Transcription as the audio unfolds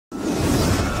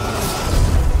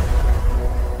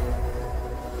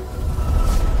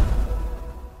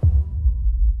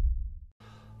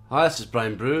Hi, this is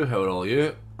Brian-Bru, how are all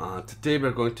you? And today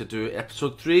we're going to do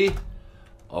episode 3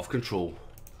 of Control.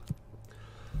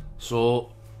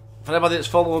 So, for anybody that's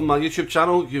following my YouTube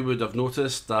channel, you would have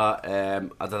noticed that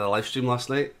I did a live stream last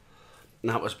night.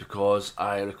 And that was because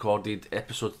I recorded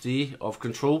episode 3 of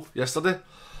Control yesterday.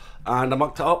 And I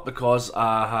mucked it up because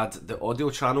I had the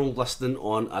audio channel listening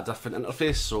on a different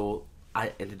interface, so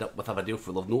I ended up with a video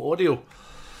full of no audio.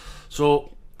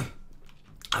 So,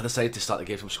 I decided to start the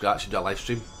game from scratch and do a live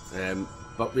stream.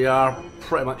 But we are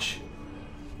pretty much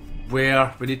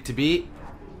where we need to be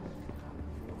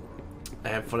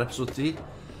for episode 3.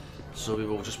 So we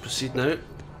will just proceed now.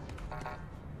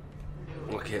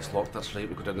 Okay, it's locked, that's right,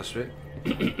 we go down this way.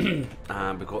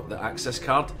 And we got the access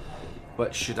card,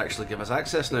 which should actually give us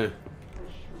access now.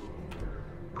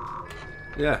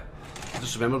 Yeah,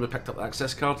 just remember we picked up the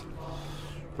access card.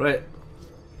 Right.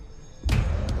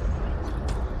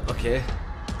 Okay.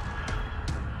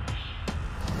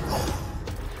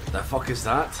 The fuck is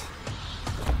that?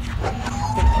 They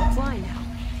can fly now.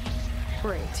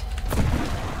 Great.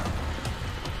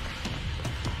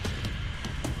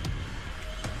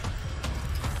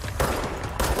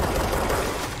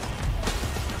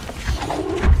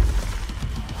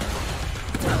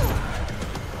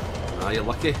 Ah, you're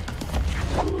lucky.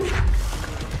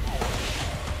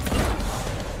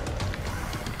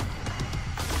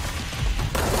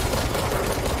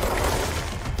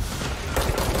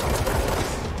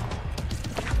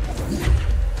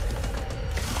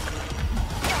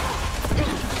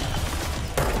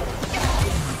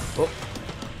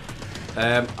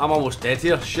 I'm almost dead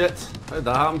here. Shit. How did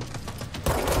that happen?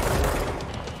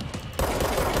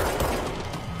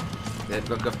 Yeah,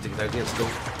 we've got to take it down here still.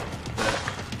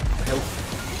 The health.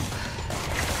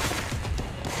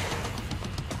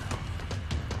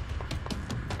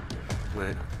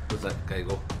 Right, where's that guy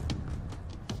go?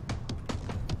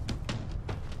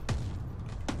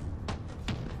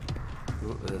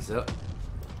 Oh, there's it.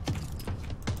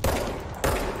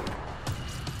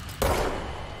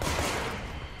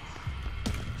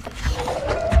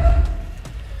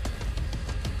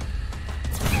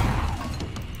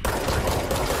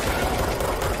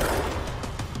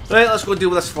 Right, let's go deal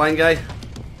with this flying guy.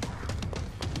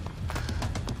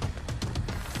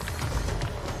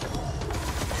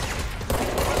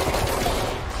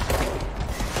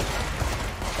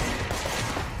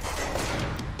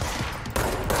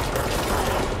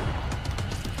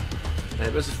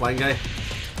 Right, where's the flying guy?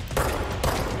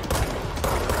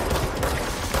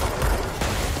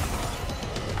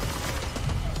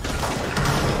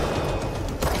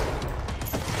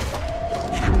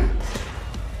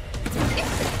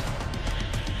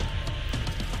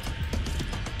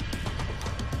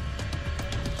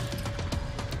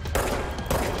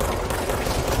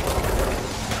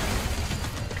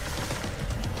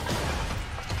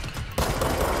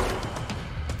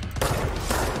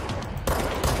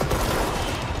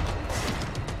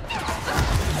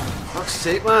 Fuck's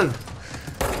sake, man.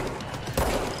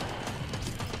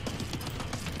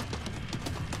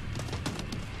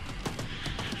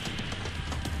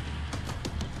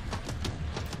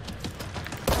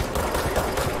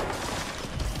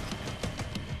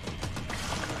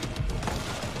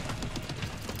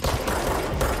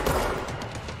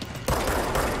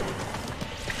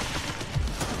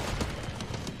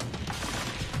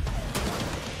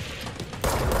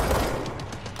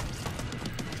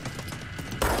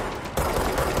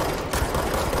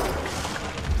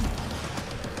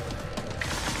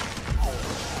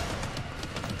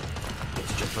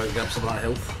 Try and get some of that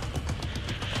health.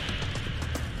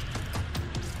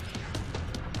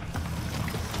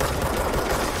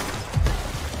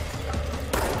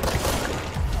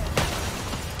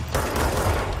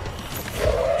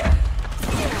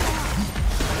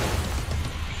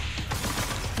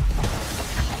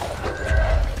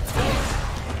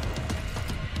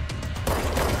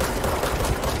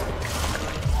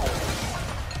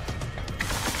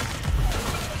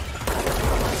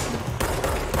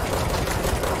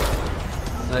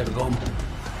 Right, we got him.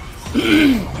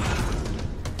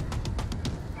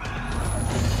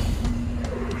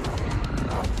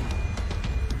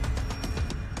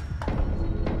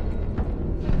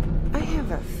 I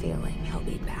have a feeling he'll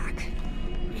be back.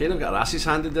 We kind of got our asses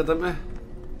handed there, didn't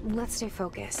we? Let's stay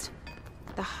focused.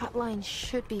 The hotline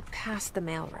should be past the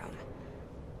mailroom.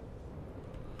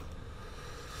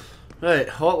 Right,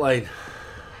 hotline.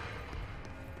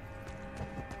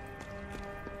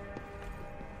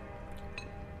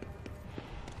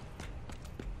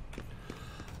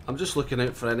 I'm just looking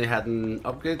out for any hidden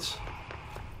upgrades.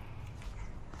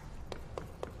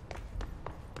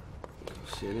 Don't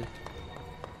see any.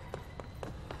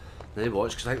 Now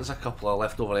watch, because I think there's a couple of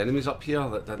leftover enemies up here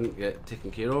that didn't get taken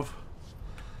care of.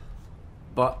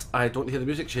 But I don't hear the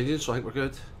music changing, so I think we're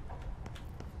good.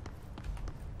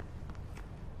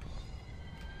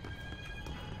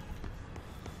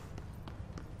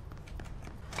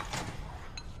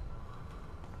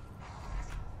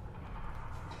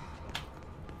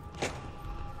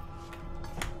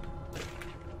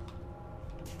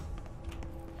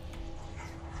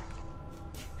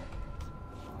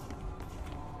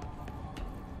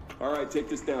 All right, take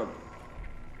this down.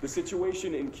 The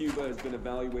situation in Cuba has been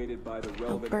evaluated by the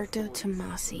relevant Alberto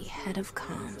Tommasi, head of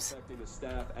comms. affecting the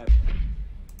staff at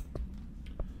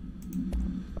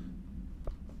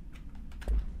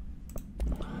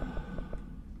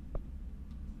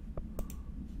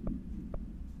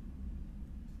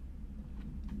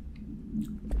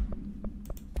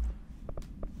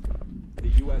the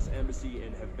U.S. Embassy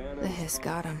in Havana. The hiss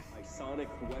got him. Sonic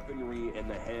weaponry in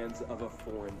the hands of a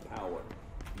foreign power.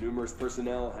 Numerous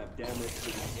personnel have damage to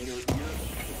the inner ear,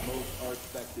 but most are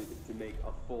expected to make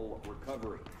a full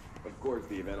recovery. Of course,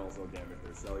 the event also damaged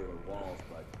their cellular walls,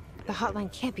 but... The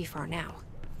hotline can't be far now.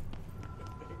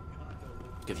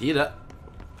 Could hear it.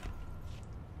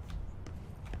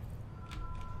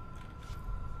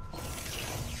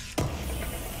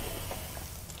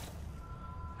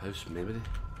 House memory.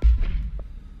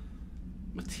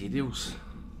 Materials.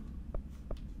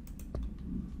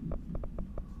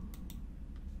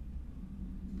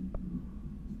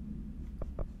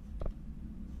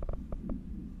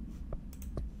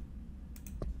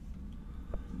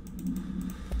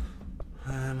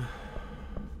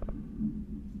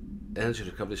 Energy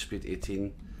recovery speed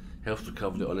 18, health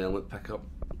recovery on element pickup.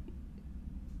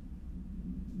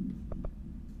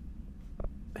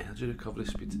 Energy recovery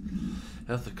speed,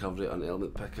 health recovery on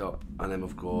element pickup, and then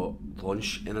we've got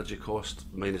launch energy cost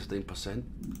minus 9%.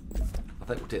 I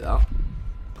think we'll take that.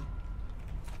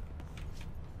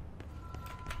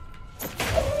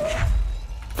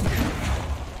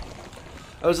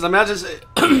 It was an emergency.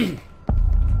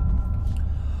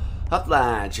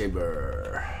 Hotline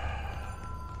chamber.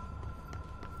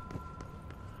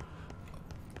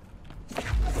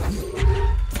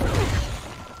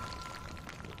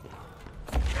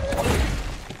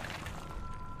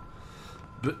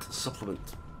 Boot supplement.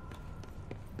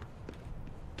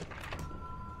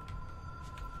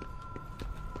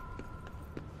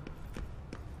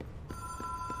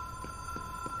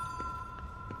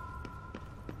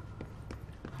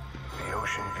 The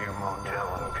Ocean View Motel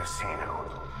and Casino.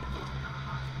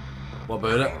 What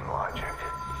about it? Same logic.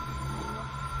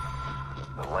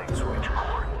 The light switch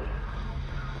cord.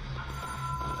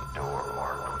 Door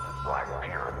marked with a black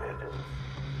pyramid.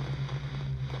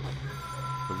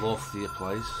 The law of 3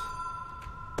 applies.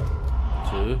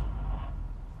 2,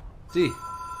 3.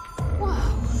 Whoa.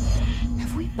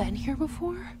 Have we been here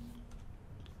before?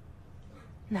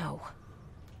 No.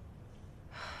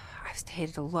 I've stayed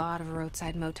at a lot of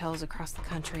roadside motels across the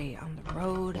country, on the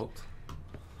road, What?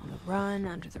 on the run,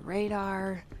 under the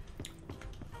radar.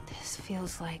 This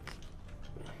feels like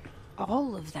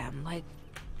all of them, like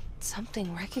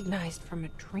something recognized from a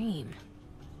dream.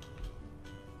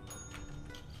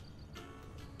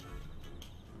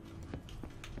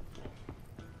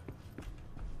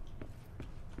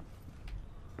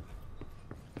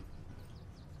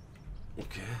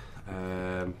 Okay.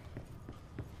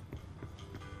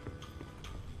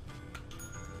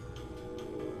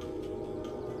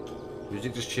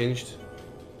 Music just changed.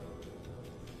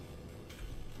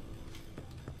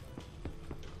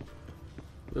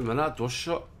 Wait a minute, that door's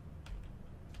shut.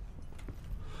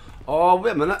 Oh,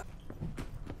 wait a minute.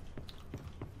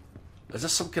 Is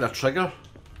this some kind of trigger?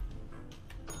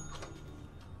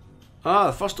 Ah,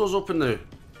 the first door's open now.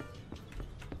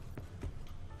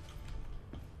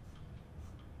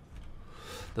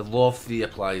 The law of 3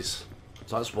 applies.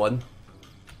 So that's 1.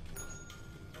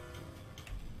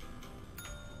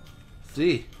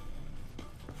 3. Is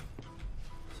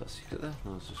that a secret there?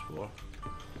 No, it's just 4.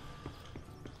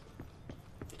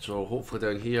 So hopefully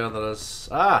down here there is...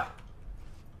 Ah!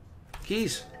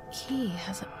 Keys. Key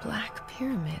has a black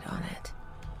pyramid on it.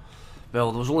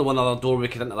 Well, there was only one other door we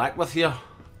could interact with here.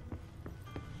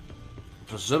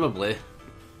 Presumably.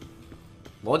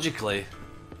 Logically.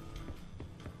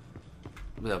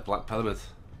 With a black pyramid.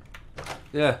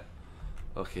 Yeah.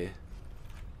 Okay.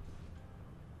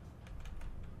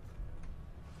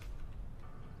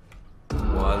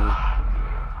 One,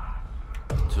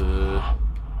 2,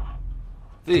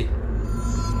 3.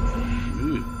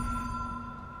 Ooh.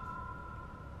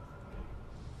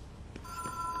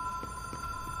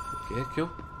 Okay, cool.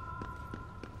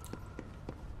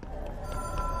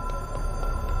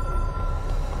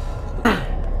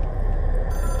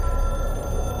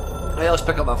 Hey, let's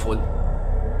pick up that phone.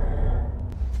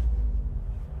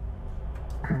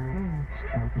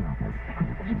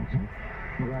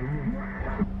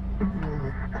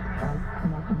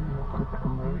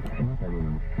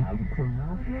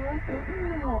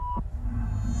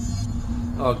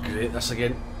 Oh great, this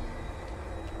again.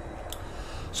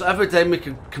 So every time we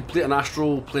can complete an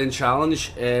astral plane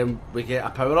challenge, we get a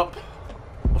power up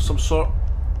of some sort.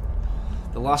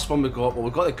 The last one we got, well, we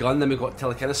got the gun, then we got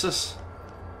telekinesis.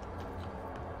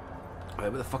 Right,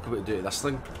 what the fuck are we to do to this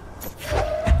thing?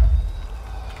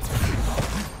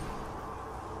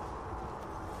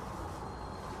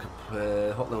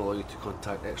 Hotline will allow you to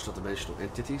contact extra dimensional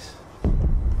entities.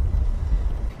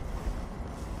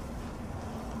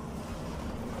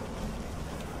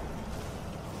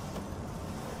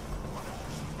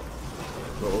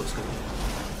 Oh, it's good.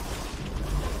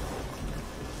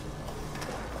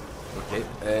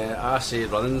 Okay, I say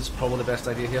running's probably the best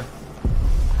idea here.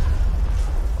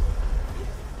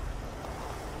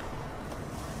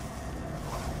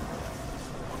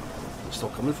 It's still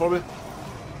coming for me.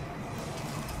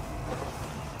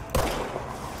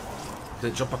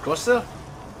 Did it jump across there?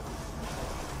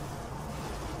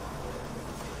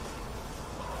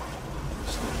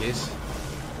 Just in case.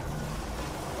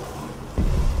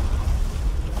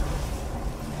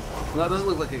 No, it doesn't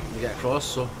look like it can get across,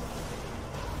 so.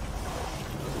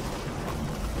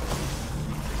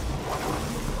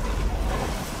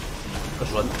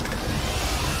 Let's run.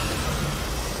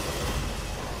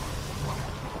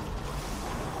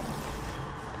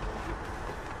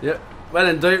 Yep, when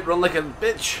in doubt, run like a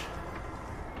bitch.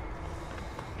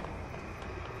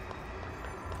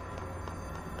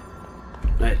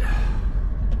 Right.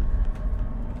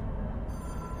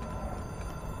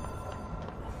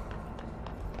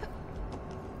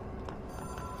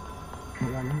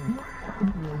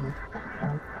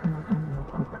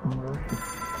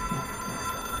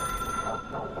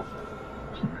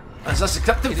 Is this a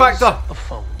encrypting factor? A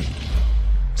phone.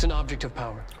 It's an object of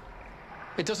power.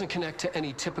 It doesn't connect to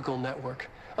any typical network.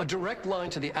 A direct line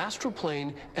to the astral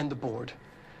plane and the board.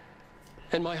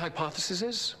 And my hypothesis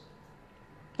is,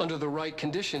 under the right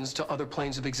conditions, to other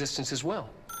planes of existence as well.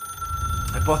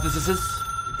 Hypothesis is?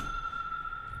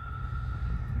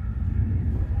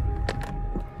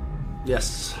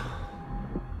 Yes.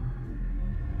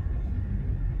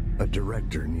 A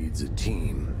director needs a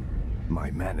team.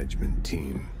 My management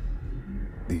team.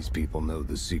 These people know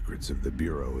the secrets of the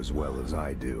Bureau as well as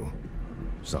I do.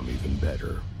 Some even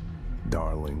better.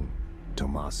 Darling,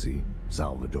 Tommasi,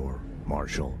 Salvador,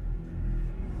 Marshall.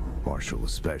 Marshall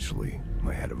especially,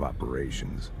 my head of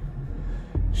operations.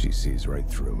 She sees right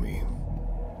through me.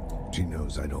 She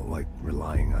knows I don't like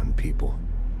relying on people.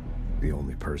 The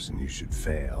only person you should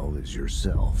fail is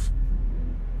yourself.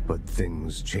 But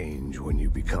things change when you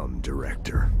become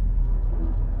director.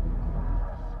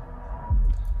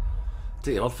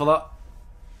 Take your word for that.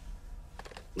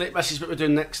 Right, this is what we're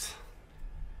doing next.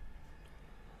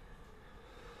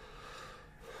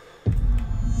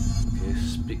 Okay,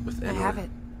 speak with Emily. I have it.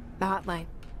 The hotline.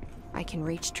 I can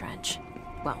reach Trench.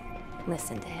 Well,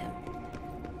 listen to him.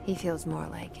 He feels more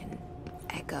like an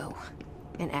echo.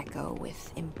 An echo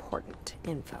with important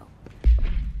info.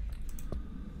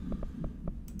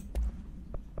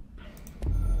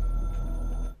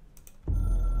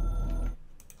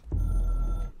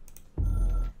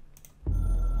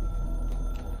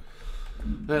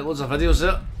 Right, loads of videos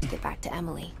there. Get back to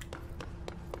Emily.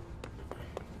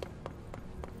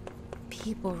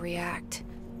 People react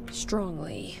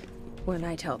strongly when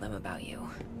I tell them about you.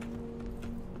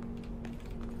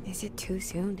 Is it too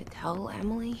soon to tell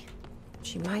Emily?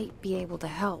 She might be able to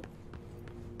help.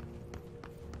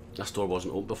 This door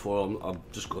wasn't open before. I'm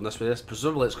just going this way.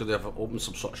 Presumably it's going to have opened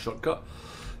some sort of shortcut.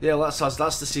 Yeah,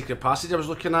 that's the secret passage I was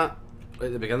looking at right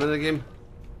at the beginning of the game.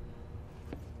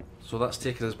 So that's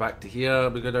taking us back to here.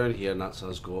 We go down here and that's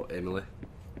us go Emily.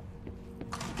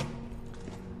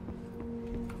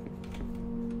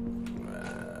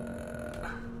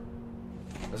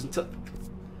 Isn't it?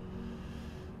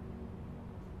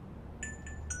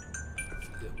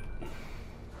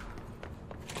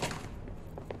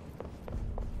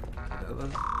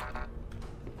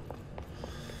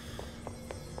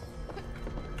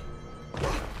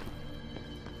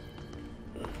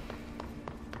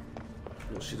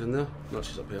 What's she doing there? No,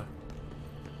 she's up here.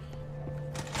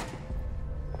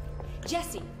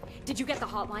 Jesse, did you get the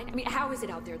hotline? I mean, how is it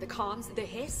out there? The comms, the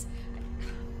hiss?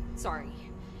 Sorry,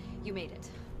 you made it.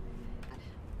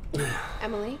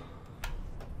 Emily?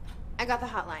 I got the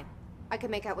hotline. I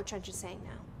can make out what Trench is saying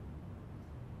now.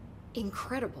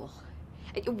 Incredible.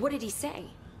 What did he say?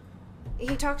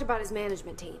 He talked about his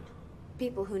management team.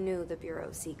 people who knew the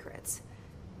Bureau's secrets.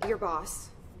 Your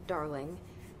boss, Darling.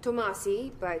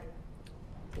 Tommasi, but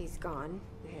he's gone.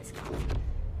 He's gone.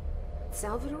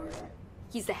 Salvador?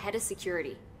 He's the head of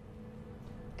security.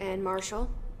 And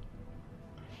Marshall?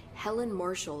 Helen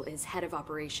Marshall is head of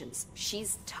operations.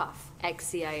 She's tough,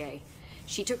 ex-CIA.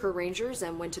 She took her Rangers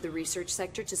and went to the research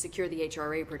sector to secure the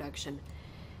HRA production.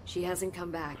 She hasn't come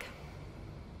back.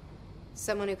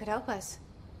 Someone who could help us.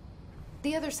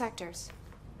 The other sectors.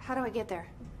 How do I get there?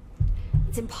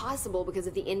 It's impossible because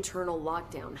of the internal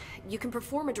lockdown. You can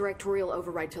perform a directorial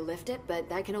override to lift it, but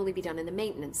that can only be done in the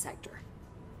maintenance sector.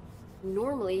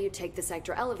 Normally, you take the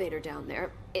sector elevator down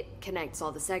there. It connects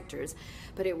all the sectors,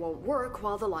 but it won't work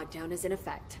while the lockdown is in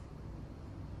effect.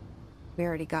 We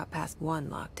already got past one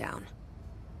lockdown.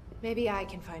 Maybe I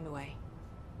can find a way.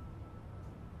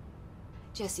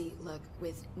 Jesse, look,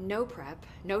 with no prep,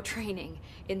 no training,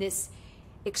 in this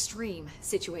extreme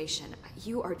situation,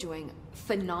 you are doing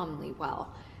phenomenally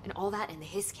well. And all that and the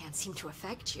hiss can't seem to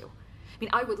affect you. I mean,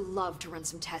 I would love to run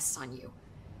some tests on you.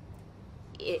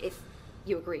 If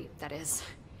you agree, that is.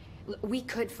 We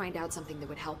could find out something that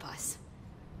would help us.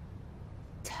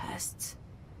 Tests?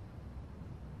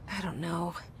 I don't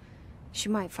know. She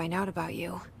might find out about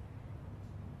you.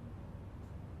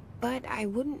 But I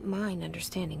wouldn't mind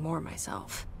understanding more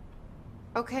myself.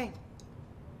 Okay.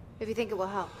 If you think it will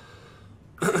help.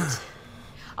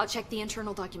 I'll check the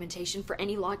internal documentation for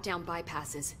any lockdown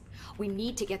bypasses. We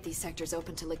need to get these sectors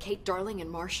open to locate Darling and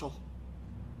Marshall.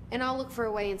 And I'll look for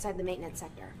a way inside the maintenance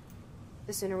sector.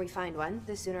 The sooner we find one,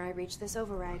 the sooner I reach this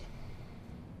override.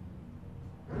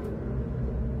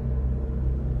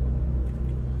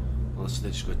 Well, so they're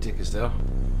just going to take us there.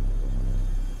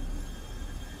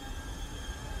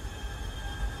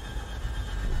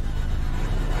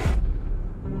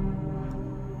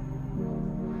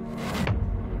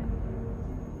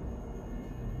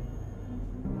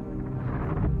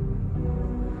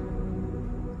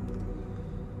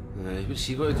 What's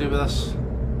he got to do with this?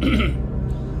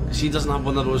 Because he doesn't have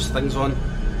one of those things on.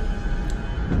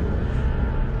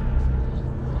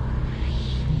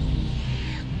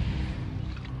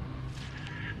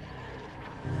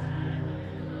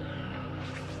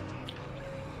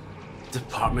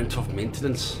 Department of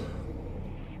Maintenance.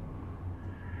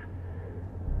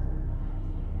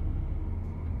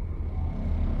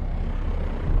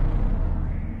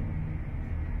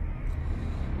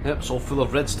 Yep, it's all full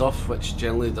of red stuff, which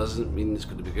generally doesn't mean it's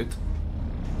going to be good.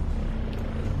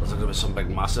 There's going to be some big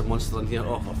massive monster in here.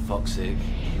 Oh, for fuck's sake.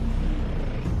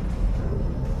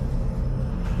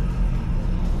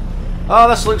 Oh,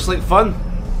 this looks like fun.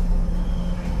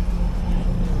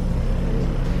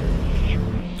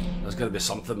 There's going to be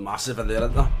something massive in there,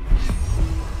 isn't there?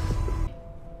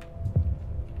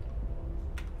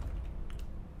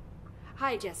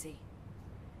 Hi, Jesse.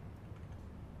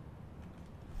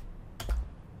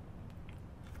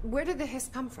 Where did the hiss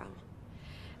come from?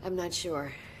 I'm not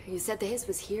sure. You said the hiss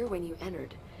was here when you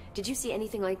entered. Did you see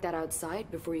anything like that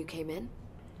outside before you came in?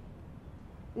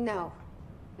 No.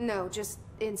 No, just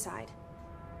inside.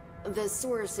 The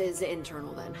source is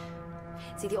internal then.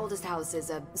 See, the oldest house is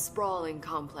a sprawling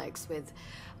complex with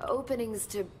openings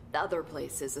to other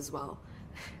places as well.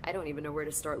 I don't even know where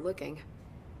to start looking.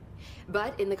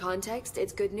 But in the context,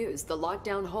 it's good news. The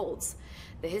lockdown holds.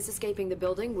 The hiss escaping the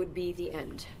building would be the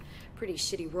end. Pretty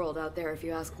shitty world out there if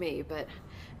you ask me, but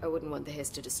I wouldn't want the hiss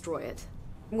to destroy it.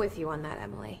 With you on that,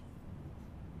 Emily.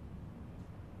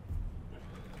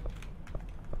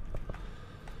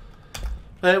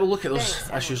 We'll look at those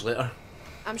Thanks, issues later.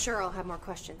 I'm sure I'll have more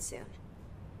questions soon.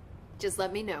 Just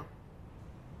let me know.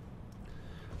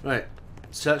 Right,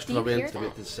 search for Do a you way hear into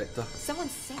that? this sector. Someone's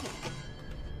singing.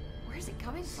 Where's it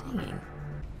coming from?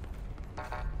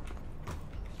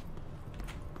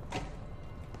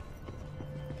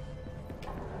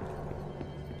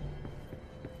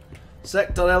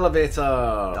 Sector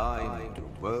elevator. Time to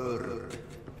work.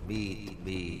 Meet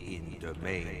me in the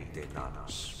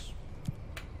maintenance.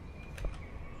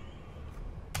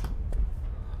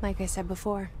 Like I said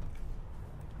before,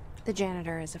 the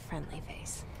janitor is a friendly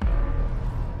face.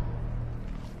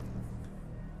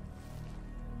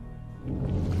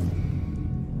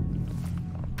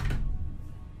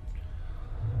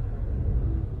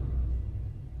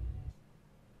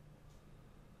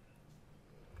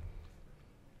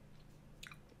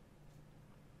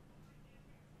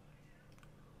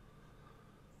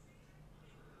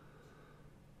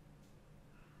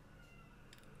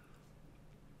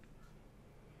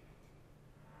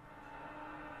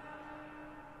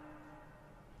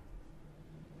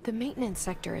 The maintenance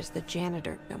sector is the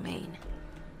janitor domain.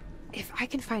 If I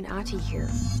can find Adhi here,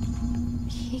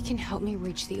 he can help me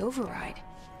reach the override.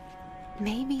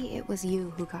 Maybe it was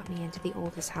you who got me into the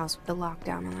oldest house with the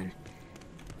lockdown on.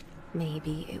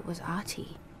 Maybe it was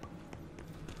Adhi.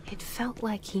 It felt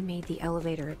like he made the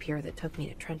elevator appear that took me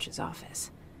to Trench's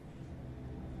office.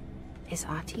 Is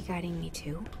Adhi guiding me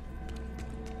too?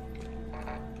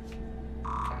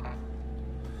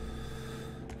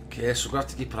 Okay, so we're going to have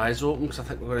to keep our eyes open because I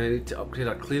think we're going to need to upgrade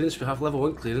our clearance. We have level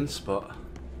 1 clearance, but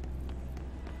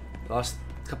the last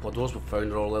couple of doors we've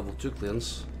found are all level 2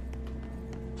 clearance.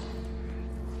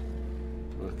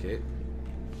 Okay.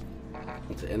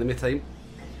 Into enemy time.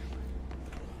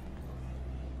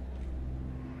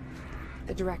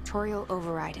 The directorial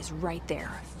override is right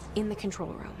there, in the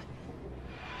control room.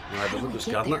 Right, but look who's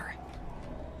guarding it.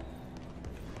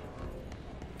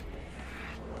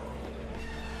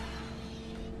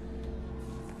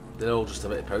 They're all just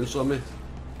about to pounce on me.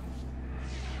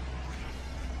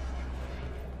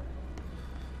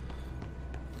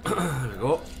 There we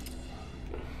go.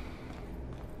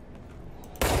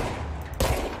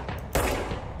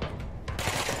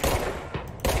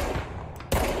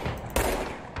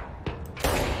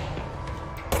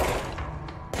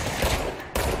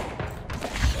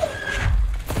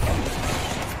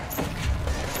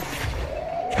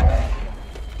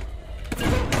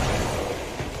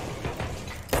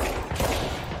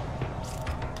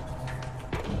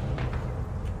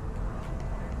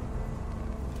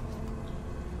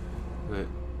 Right.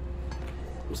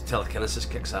 This telekinesis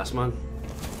kicks ass, man.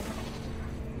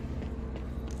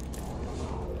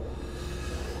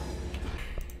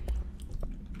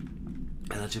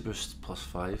 Energy boost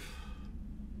 +5.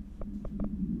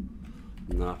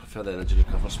 Nah, I prefer the energy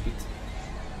recover speed.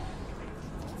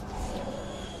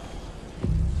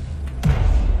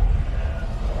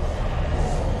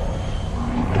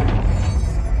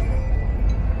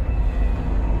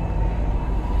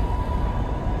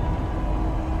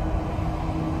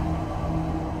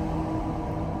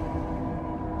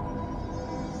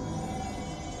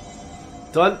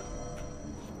 Done.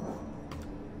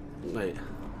 Right.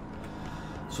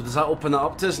 So does that open it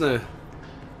up to us now?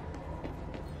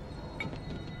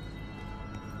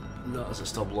 No, is it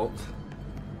still blocked?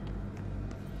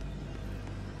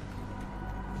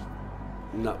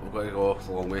 No, we've got to go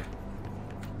the long way.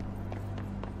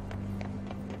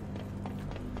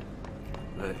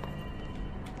 Right.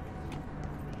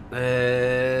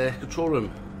 Control room.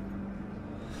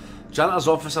 Janitor's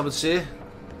office, I would say.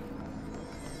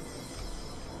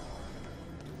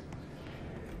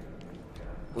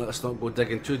 Let's not go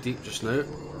digging too deep just now.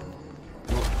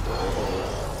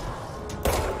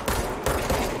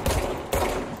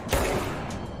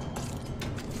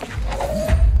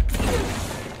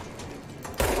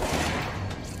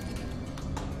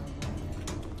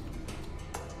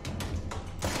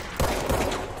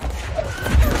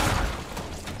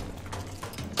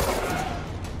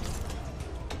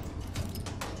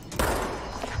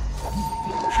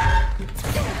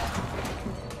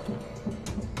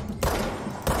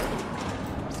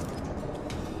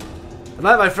 And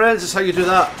that, my friends, is how you do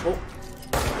that. Oh.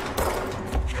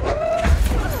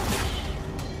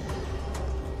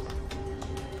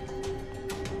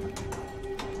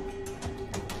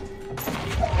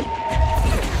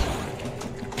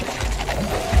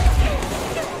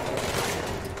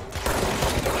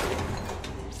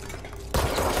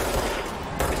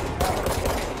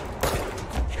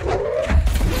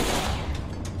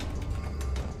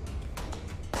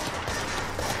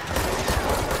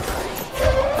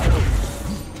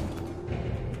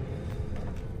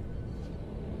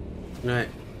 Right.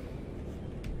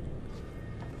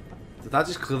 Did I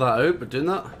just clear that out by doing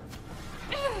that?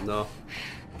 No.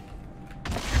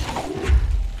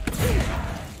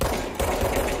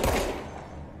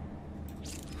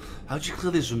 How'd you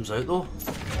clear these rooms out though?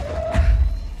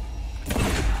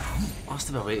 Must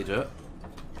have been a way to do it.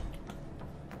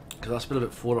 Because that's been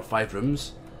about 4 or 5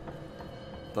 rooms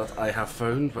that I have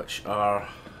found which are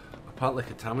apparently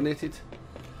contaminated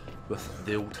with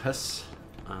the old hiss.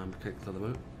 Can't clear them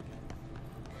out.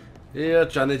 Here,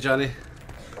 Johnny.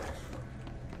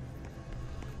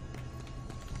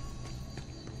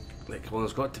 Right, come on,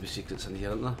 there's got to be secrets in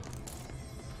here, isn't there?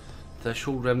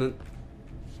 Threshold remnant.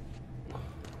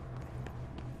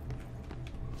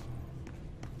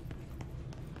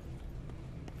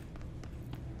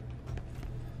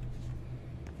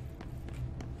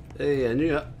 Hey, I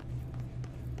knew it.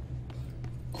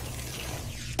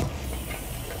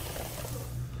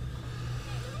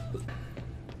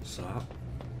 What's that?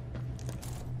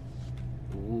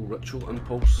 Ooh, ritual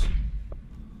impulse.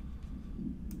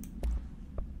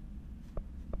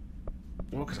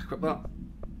 Oh, can I equip that?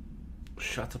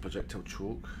 Shatter projectile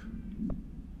choke.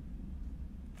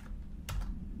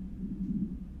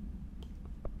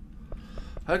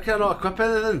 How can I not equip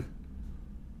anything?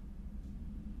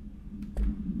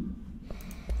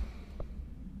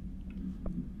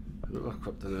 I'm not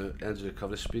equipped in the energy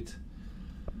recovery speed.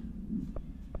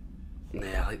 Nah,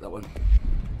 I like that one.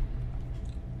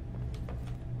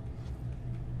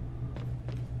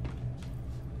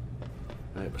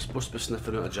 Right, we're supposed to be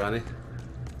sniffing out a Janny.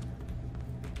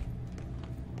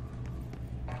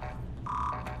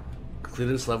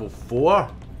 Clearance level 4?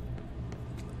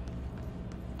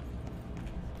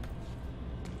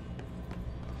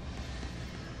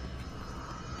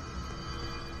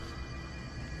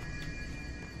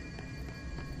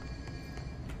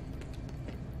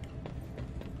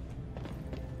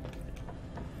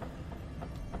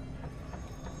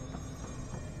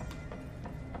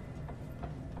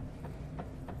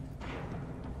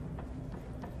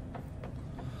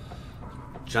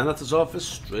 Janitor's office,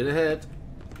 straight ahead.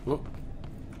 Oh.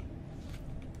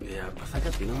 Yeah, I think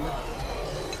I've been in there.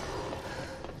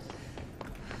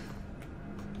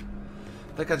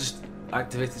 I think I just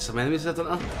activated some enemies, didn't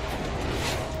I?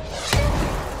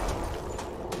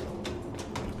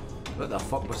 What the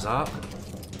fuck was that?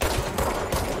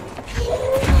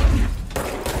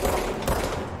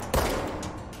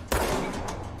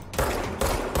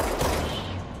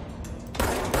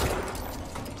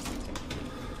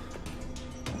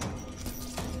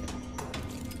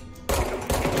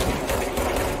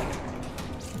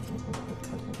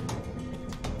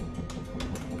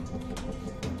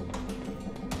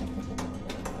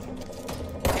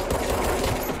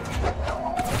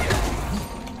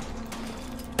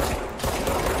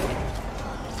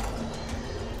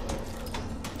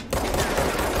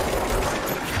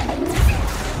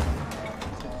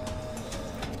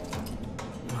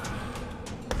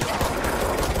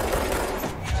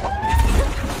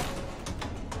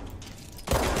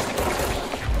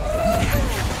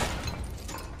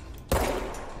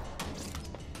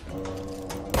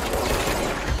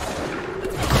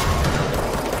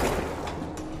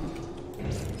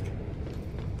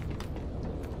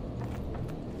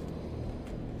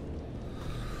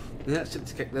 Yeah, it's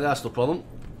to kick the ass, no problem.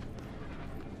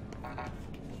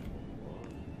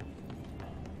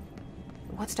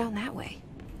 What's down that way?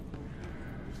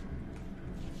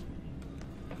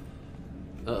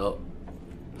 Uh-oh.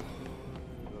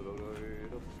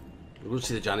 We're going to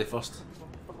see the Janny first.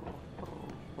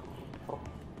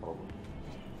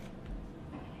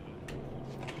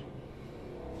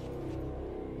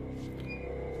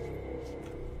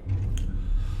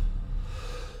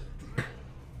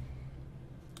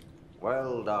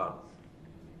 Well done.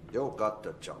 You got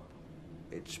the job.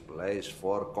 It's place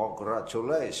for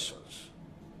congratulations.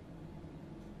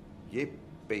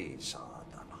 Yippee,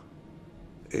 saatana.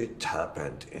 It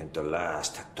happened in the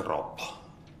last drop.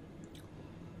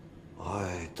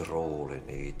 I truly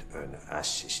need an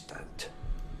assistant.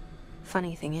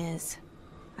 Funny thing is,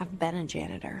 I've been a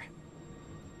janitor.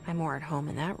 I'm more at home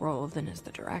in that role than as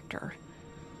the director.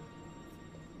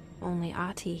 Only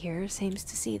Adhi here seems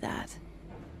to see that.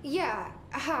 Yeah,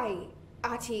 hi,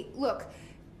 Adhi. Look,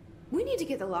 we need to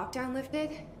get the lockdown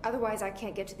lifted, otherwise I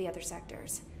can't get to the other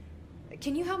sectors.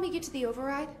 Can you help me get to the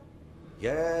override?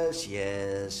 Yes,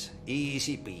 yes.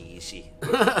 Easy peasy.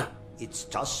 It's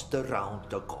just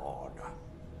around the corner.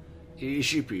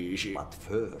 Easy peasy. But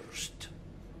first,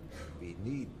 we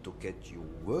need to get you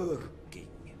working.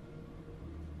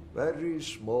 Very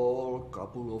small,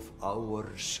 couple of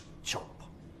hours job.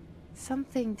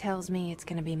 Something tells me it's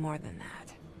gonna be more than that.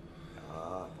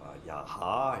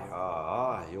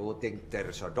 You think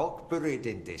there's a dog buried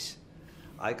in this?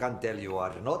 I can tell you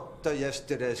are not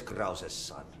yesterday's Krause's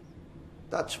son.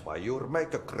 That's why you'll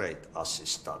make a great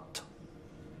assistant.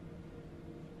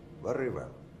 Very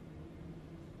well.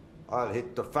 I'll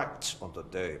hit the facts on the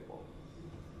table.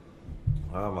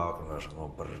 Mä kyllä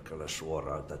sanon perkele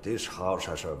suoraan, that this house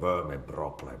has a vermin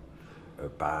problem. A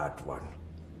bad one.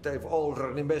 They've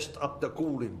already messed up the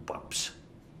cooling pumps.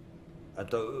 And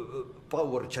the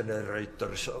power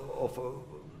generators of a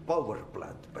power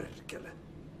plant, perkele.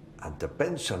 And the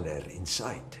pensioner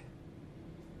inside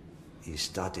is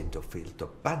starting to feel the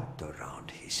band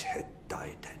around his head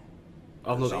tighten.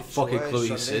 I've not got a fucking clue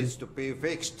he's saying. Needs to be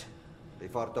fixed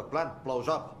before the plant blows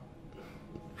up.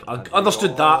 I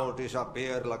understood that. All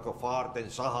disappear like a fart in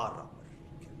Sahara.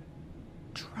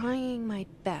 Trying my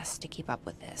best to keep up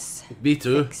with this. Me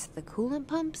too. Fix the coolant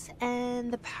pumps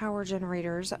and the power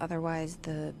generators, otherwise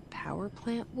the power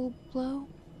plant will blow.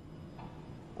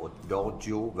 But don't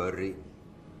you worry.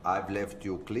 I've left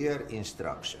you clear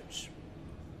instructions.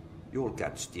 You'll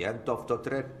catch the end of the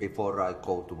thread before I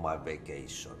go to my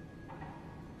vacation.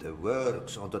 The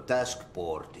work's on the task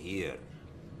board here.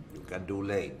 You can do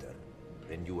later,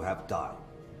 when you have time.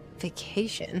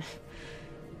 Vacation?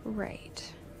 Right.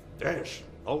 Yes,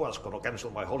 no one's gonna cancel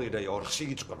my holiday or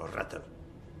seat's gonna rattle.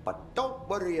 But don't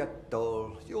worry at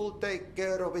all. You'll take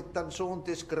care of it, and soon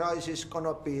this crisis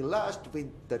gonna be last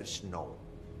winter's snow.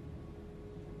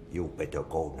 You better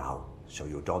go now, so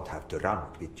you don't have to run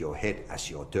with your head as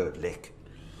your third leg.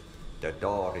 The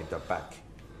door in the back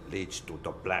leads to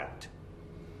the plant.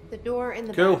 The door in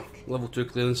the Cool. back. Level 2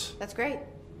 clearance. That's great.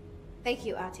 Thank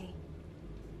you, Adhi.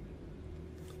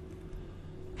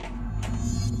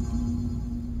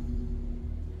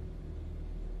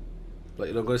 But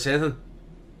you're not going to say anything?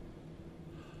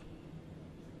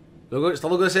 Still not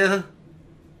going to say anything?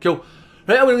 Cool.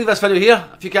 Right, I'm going to leave this video here.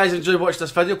 If you guys enjoyed watching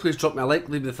this video, please drop me a like,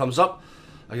 leave me a thumbs up.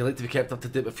 If you'd like to be kept up to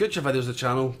date with future videos of the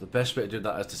channel, the best way to do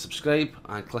that is to subscribe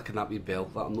and click on that wee bell.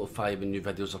 That'll notify you when new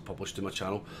videos are published to my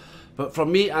channel. But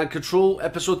from me and Control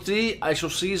Episode 3, I shall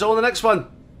see you all in the next one.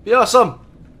 Be awesome.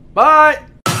 Bye!